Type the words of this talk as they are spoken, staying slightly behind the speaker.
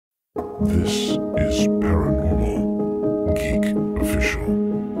This is Paranormal Geek Official,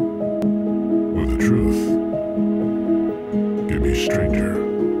 where the truth can be stranger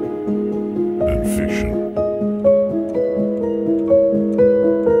than fiction.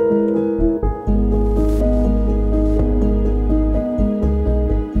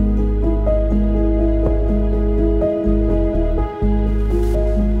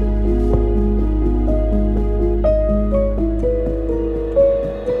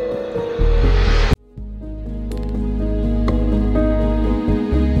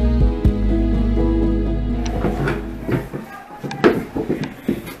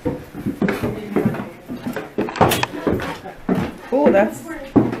 Oh, that's...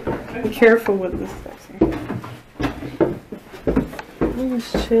 Be careful with this stuff here. Oh,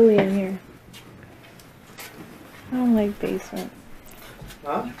 it's chilly in here. I don't like basements.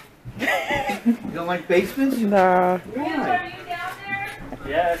 Huh? You don't like basements? Nah. Why?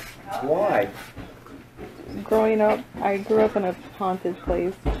 Yes. Why? Growing up, I grew up in a haunted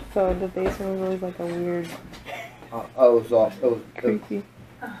place, so the basement was always like a weird, creepy.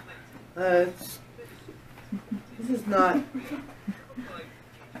 This is not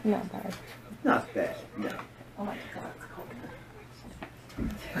Not bad. not bad. No. Oh my god, it's cold.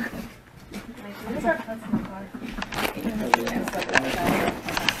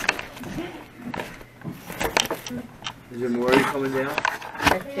 Is your Maury coming down?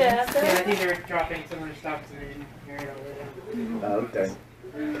 Yeah, I think they're dropping some of their stuff and then carry it over there. Oh, okay.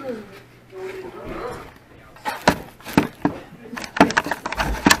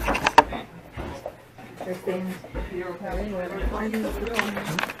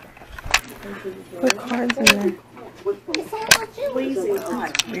 Put cards in there.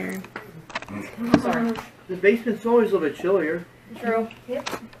 That's weird. Sorry. The basement's always a little bit chillier. True. We're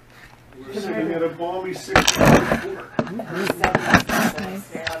sitting at a balmy 64.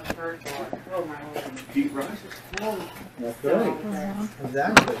 Heat rises. That's right.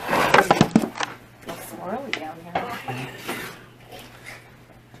 Exactly. It's swirly down here.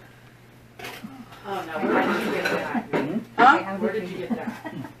 Oh no, where did you get that? Huh? Where did you get that?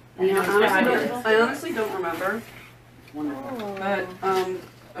 I honestly don't remember. But,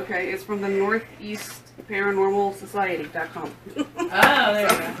 okay, it's from the Northeast Paranormal Society.com. Oh, there you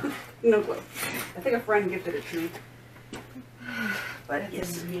go. No clue. I think a friend gifted it to me. But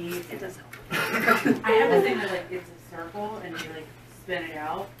yes, It does help. I have this thing that like it's a circle and you like spin it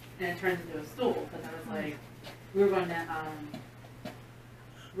out and it turns into a stool. Because I was like, we were going to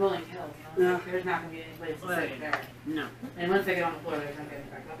Rolling Hills. And I was like, there's not going to be any place to sit there. No. And once I get on the floor, there's not getting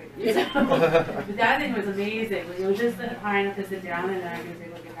back up again. But that thing was amazing. Like, it was just high enough to sit down and then I was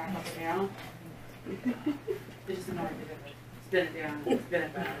able to get back up and down. It's just annoying to spin it down and spin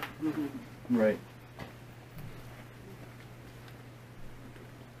it back. Right.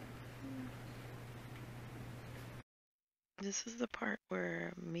 This is the part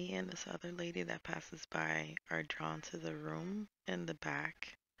where me and this other lady that passes by are drawn to the room in the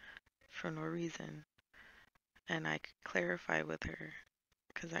back for no reason. And I clarify with her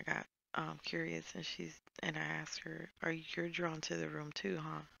because I got curious and I asked her, you're drawn to the room too,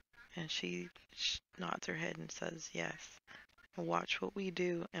 huh? And she nods her head and says yes. Watch what we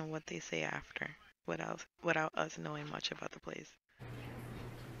do and what they say after without us knowing much about the place.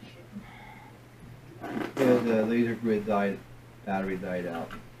 Yeah, the laser grid battery died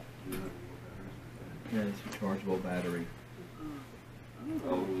out. Yeah, it's a chargeable battery.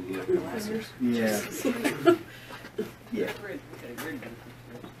 Oh, yeah. Yeah. Yeah.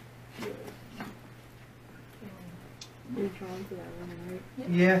 You're drawn to that one, right?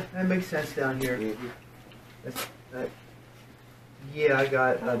 Yeah, that makes sense down here. That's, yeah, I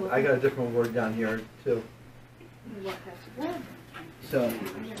got a different word down here too. So.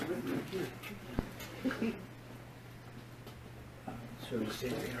 So you see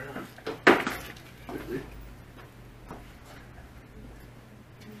it here.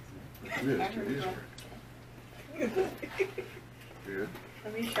 Yes, it is. Yeah.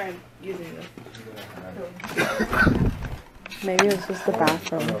 Let me try using this. Maybe it was just the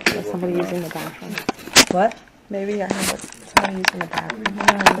bathroom. Or somebody using the bathroom. What? Maybe I heard somebody using the bathroom.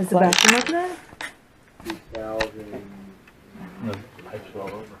 Is the bathroom up there? 2000. No, pipes all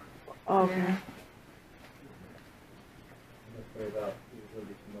over. Oh, okay.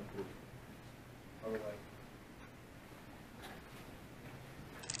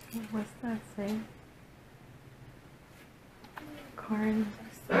 What's that say? Carn.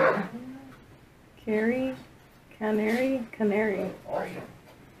 Carrie? Canary? Canary.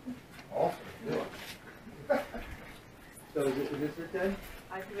 Awesome. So is this it then?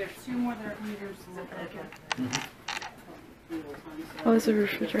 I think there's two more that are meters. Oh, it's a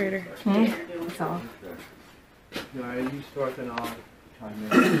refrigerator. It's off. Alright, you start then I'll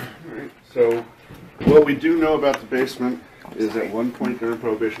chime in. Alright, so what we do know about the basement is at one point during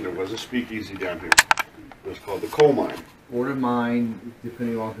Prohibition there was a speakeasy down here. It was called the coal mine. Order mine,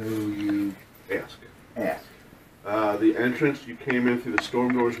 depending on who you Ask. ask. The entrance, you came in through the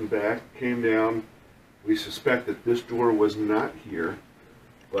storm doors in the back, came down. We suspect that this door was not here,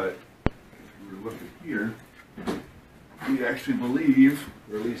 but if you were looking here, we actually believe,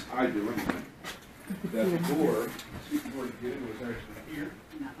 or at least I do anyway, that the door, the secret door to get in was actually here.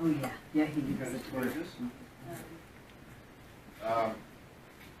 Oh, yeah. Yeah, he You uses guys it. see this?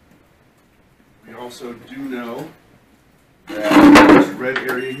 We also do know that this red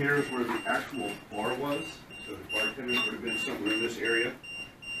area here is where the actual bar was. So the bartenders would have been somewhere in this area.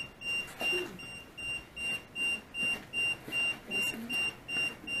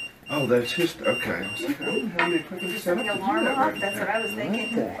 Oh, that's just, okay. I was like, I don't have any equipment set up to do Alarm that off? right That's now. what I was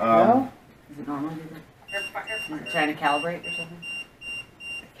thinking. What the hell? Is it normal? Is it trying to calibrate or something?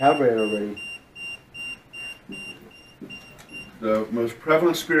 Calibrated already. The most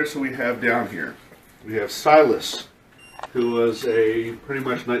prevalent spirits that we have down here, we have Silas, who was a pretty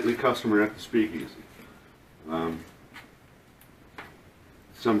much nightly customer at the speakeasy.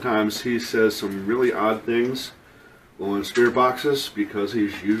 Sometimes he says some really odd things on spirit boxes because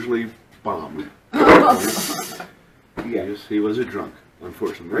he's usually bombed. He was a drunk,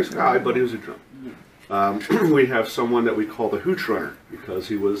 unfortunately. Nice guy, but he was a drunk. We have someone that we call the hooch runner because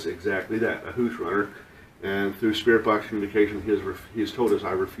he was exactly that, a hooch runner. And through spirit box communication, he has told us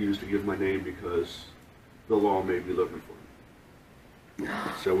I refuse to give my name because the law may be looking for me.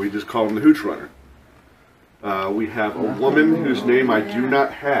 So we just call him the hooch runner. We have a woman whose name I do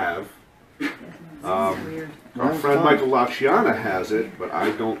not have. Our friend Michael Laciana has it, but I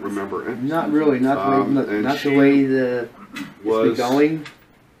don't remember it. Not really, not the way the it's going.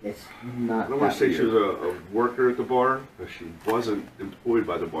 It's not. I don't want that to say she was weird. a worker at the bar, but she wasn't employed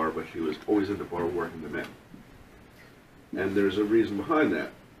by the bar, but she was always at the bar working the men. And there's a reason behind that.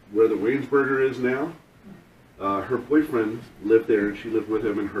 Where the Waynesburger is now, her boyfriend lived there, and she lived with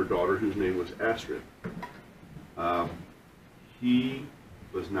him and her daughter, whose name was Astrid. He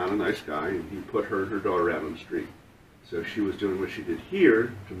was not a nice guy, and he put her and her daughter out on the street. So she was doing what she did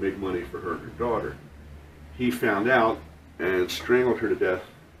here to make money for her and her daughter. He found out and strangled her to death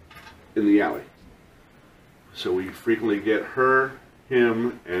in the alley. So we frequently get her,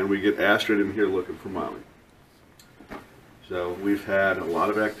 him, and we get Astrid in here looking for Molly. So we've had a lot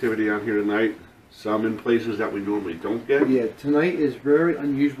of activity out here tonight, some in places that we normally don't get. Yeah, tonight is very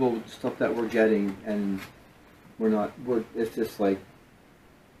unusual with the stuff that we're getting, and it's just like,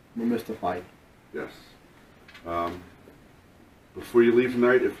 we're mystified. Yes. Before you leave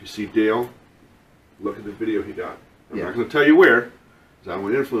tonight, if you see Dale, look at the video he got. I'm not going to tell you where, because I don't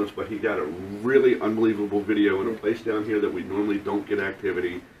want to influence, but he got a really unbelievable video in a place down here that we normally don't get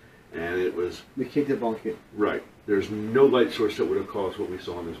activity, and it was... We can't debunk it. Right. There's no light source that would have caused what we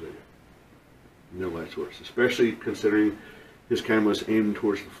saw in this video. No light source, especially considering his camera was aimed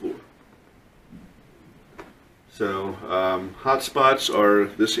towards the floor. So, hot spots are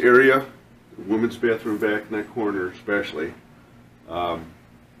this area, the women's bathroom back in that corner especially.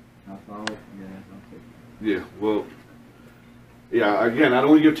 Yeah, well, yeah, again, I don't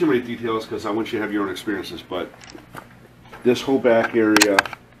want to give too many details because I want you to have your own experiences, but this whole back area,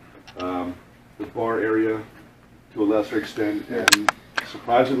 the bar area to a lesser extent, and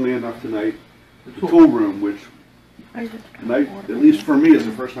surprisingly enough tonight, the tool room, which tonight, at least for me, is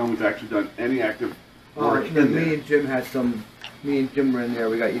the first time we've actually done any active work in there. Me and Jim were in there,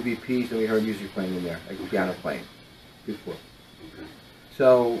 we got EVPs and we heard music playing in there, like piano playing before. Okay.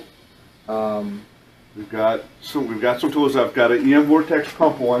 So, We've got some tools. I've got an EM Vortex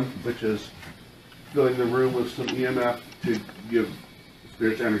pump on, which is filling the room with some EMF to give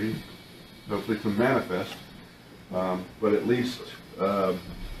spirits energy, hopefully to manifest, but at least trying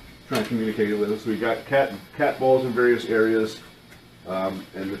to communicate with us. So we got cat balls in various areas, and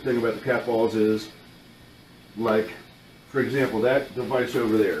the thing about the cat balls is, like, for example, that device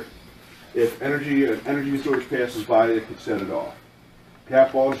over there. If an energy source passes by, it could set it off.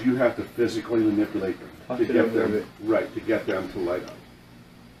 Cat balls, you have to physically manipulate them to get them right, to get them to light up.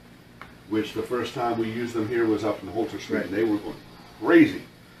 Which the first time we used them here was up in Holzer Street, and they were going crazy.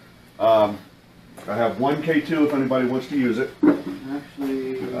 I have one K2 if anybody wants to use it.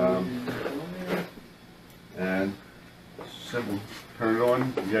 actually, And simple, turn it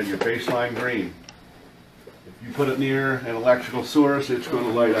on. You got your baseline green. If you put it near an electrical source, it's going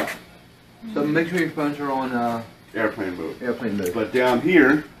to light up. so make sure your phones are on Airplane mode. airplane mode. But down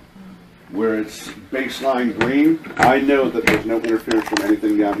here, where it's baseline green, I know that there's no interference from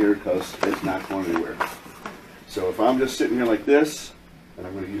anything down here because it's not going anywhere. So if I'm just sitting here like this, and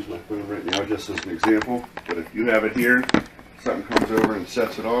I'm going to use my phone right now just as an example, but if you have it here, something comes over and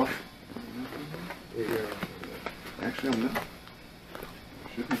sets it off. Actually, I'm not.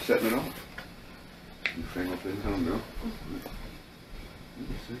 I should be setting it off. I don't know.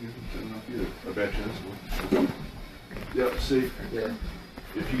 I bet you. Yep, see? Yeah.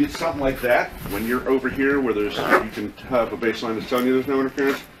 If you get something like that, when you're over here where there's, you can have a baseline that's telling you there's no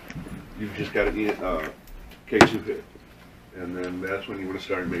interference, you've just got to K2 hit. And then that's when you want to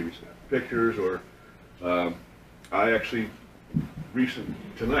start maybe snap pictures or, I actually,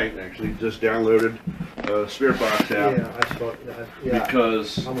 tonight just downloaded a Spirit Box app. Yeah, I saw yeah.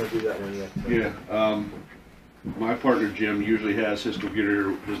 Because, I'm going to do that one yet. yeah, my partner Jim usually has his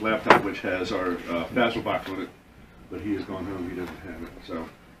computer, his laptop, which has our Phasma box on it, but he has gone home, he doesn't have it. So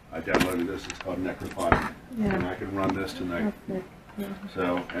I downloaded this, it's called Necropod, and I can run this tonight.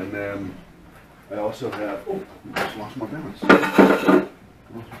 So, and then I also have, oh, I just lost my balance. Lost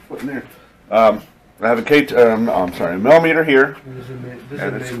my foot in there. I have a millimeter here. This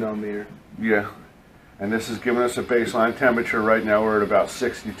is a millimeter. Yeah, and this is giving us a baseline temperature. Right now we're at about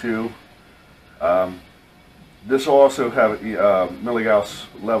 62. This will also have milligauss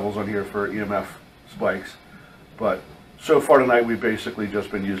levels on here for EMF spikes, but so far tonight we've basically just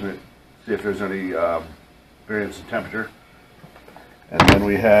been using it to see if there's any variance in temperature. And then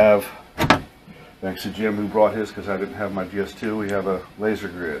we have, thanks to Jim who brought his because I didn't have my GS2, we have a laser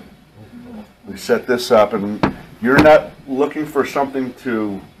grid. We set this up, and you're not looking for something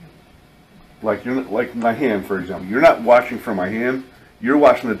to, like my hand, for example. You're not watching for my hand. You're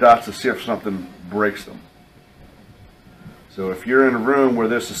watching the dots to see if something breaks them. So if you're in a room where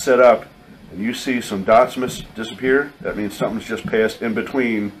this is set up and you see some dots disappear, that means something's just passed in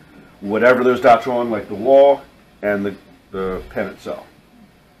between whatever those dots are on, like the wall and the pen itself.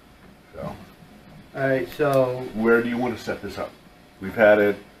 So, all right, so where do you want to set this up? We've had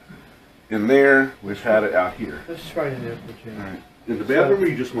it in there. We've had it out here. let's try it in there for you. All right. In the bathroom, or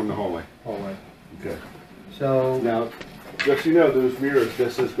you just want in the hallway? Hallway. Okay. So Now, just so you know, those mirrors,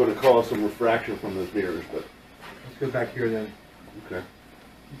 this is going to cause some refraction from those mirrors, but let's go back here then. okay.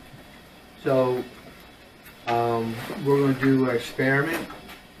 So we're going to do an experiment.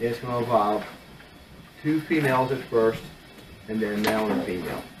 It's going to involve 2 females at first, and then a male and a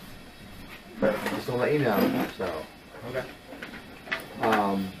female. Just to let you know. So, okay.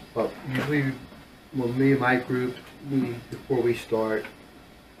 But usually, when me and my group, before we start,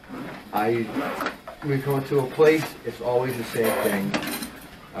 when we come into a place, it's always the same thing.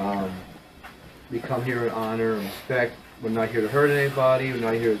 We come here in honor and respect. We're not here to hurt anybody. We're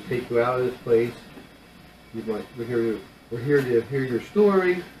not here to take you out of this place. We're here to hear your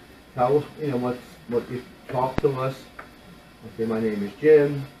story. Tell us, what you talk to us. Okay, my name is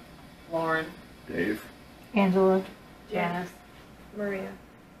Jim. Lauren. Dave. Angela. Janice. Maria.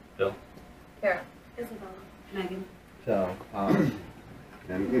 Bill. Kara. Isabel. Megan. So,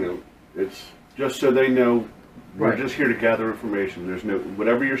 And it's just so they know we're Right. just here to gather information. There's no,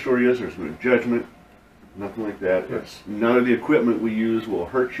 whatever your story is, there's no judgment, nothing like that. Right. It's none of the equipment we use will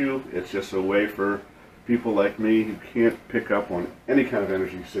hurt you. It's just a way for people like me who can't pick up on any kind of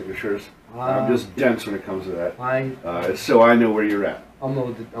energy signatures. I'm just dense when it comes to that. It's so I know where you're at, I'm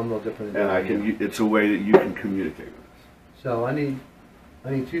no different than and I can. It's a way that you can communicate with us. So I need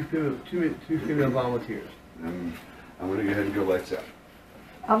 2 female volunteers. And I'm going to go ahead and go lights out.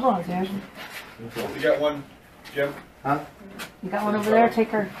 I'll volunteer. You got one, Jim? Huh? You got one over there? Take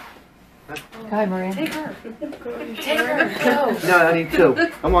her. Go ahead, Maria. Take her. Take her. Go. No, I need 2.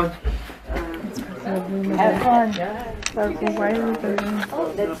 Come on. Have fun.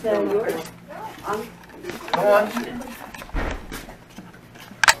 Oh, that's yours. Come on.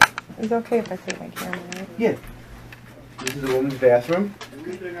 It's okay if I take my camera, right? Yeah. This is the woman's bathroom.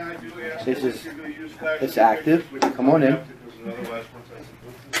 This is, it's active. Come on in.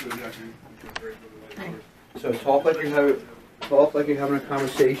 So talk like you're having a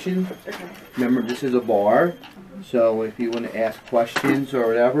conversation. Remember, this is a bar. So if you want to ask questions or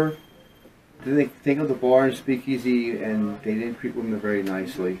whatever, think of the bar and speakeasy, and they didn't treat women very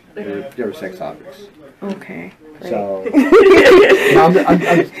nicely. They were sex objects. Okay. Great. So now I'm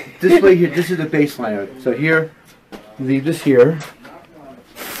this way here. This is the baseline of it. So here, leave this here.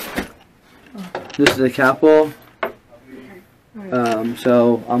 This is the capital.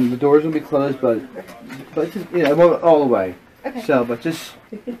 The doors will be closed, but just, all the way. Okay. So, but just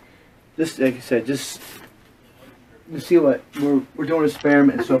like I said, just see what we're doing an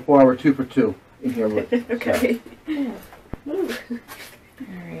experiment, and so far we're 2 for 2 in here. Okay. All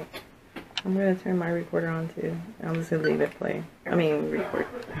right. I'm gonna turn my recorder on too. I'm just gonna leave it play. I mean,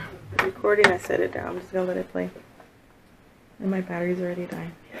 recording. I set it down. I'm just gonna let it play. And my battery's already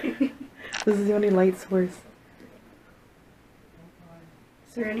dying. This is the only light source.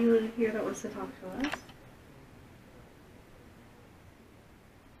 Is there anyone here that wants to talk to us?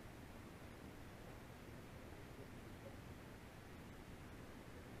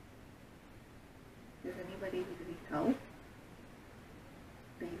 Is anybody who needs help?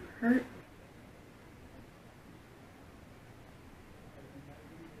 Being hurt?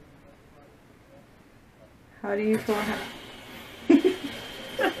 How do you feel?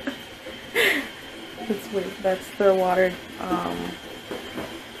 That's weird. That's the water.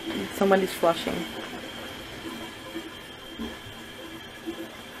 Somebody's flushing.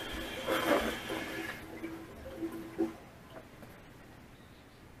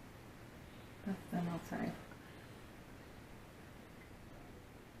 That's them outside.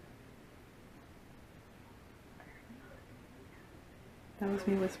 That was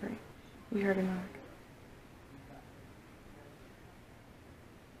me whispering. We heard a knock.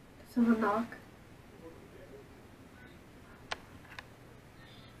 Did someone knock?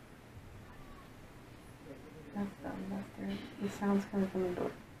 That's them. The sound's coming from the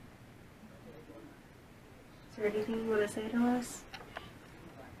door. Is there anything you want to say to us?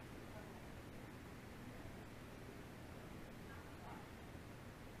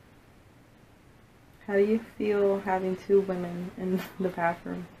 How do you feel having two women in the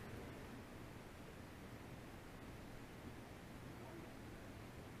bathroom?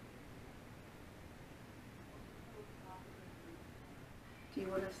 Do you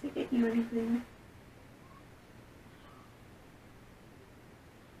want us to get you anything?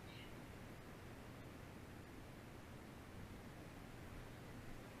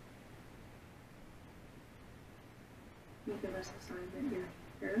 You give us a sign that you're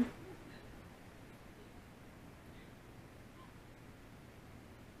here.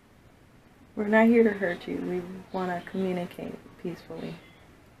 We're not here to hurt you. We want to communicate peacefully.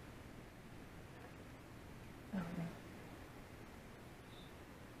 Okay.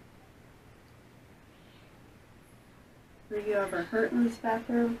 Were you ever hurt in this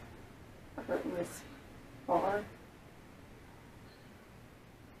bathroom? Or hurt in this bar?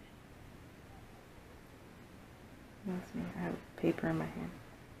 That's me. I have paper in my hand.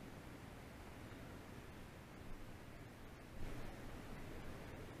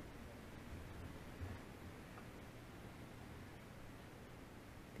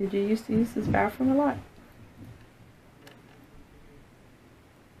 Did you used to use this bathroom a lot?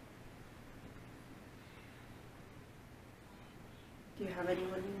 Do you have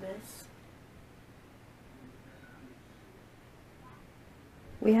anyone you miss?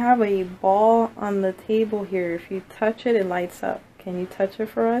 We have a ball on the table here. If you touch it, it lights up. Can you touch it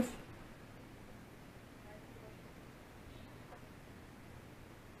for us?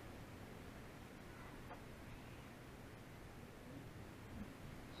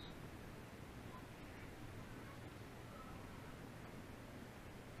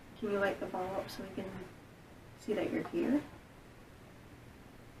 Can you light the ball up so we can see that you're here?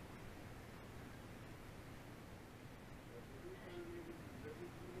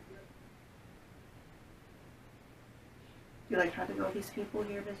 You like how to know these people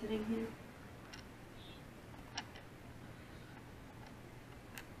here visiting you?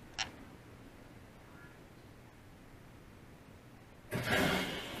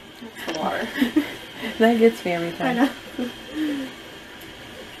 That's the water. That gets me every I time. know.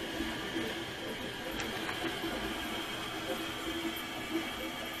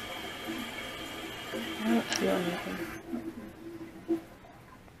 I don't feel anything.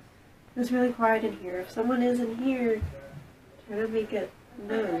 It's really quiet in here. If someone is in here, try to make it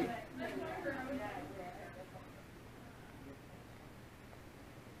known.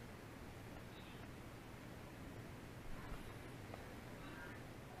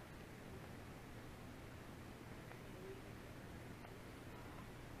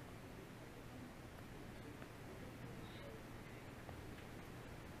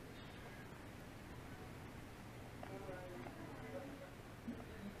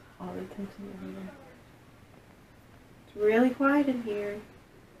 All the attention everywhere. It's really quiet in here.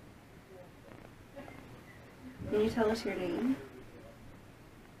 Can you tell us your name?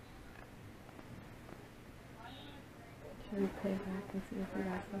 Should we play back and see if we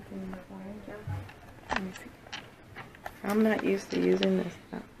got something in the file? Yeah. Let me see. I'm not used to using this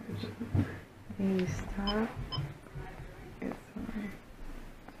that much. Can you stop? It's fine.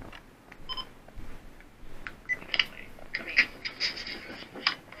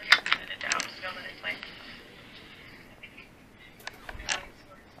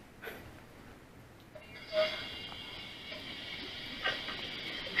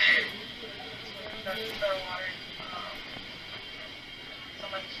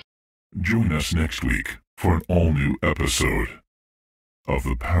 Join us next week for an all-new episode of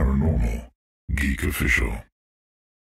the Paranormal Geek Official.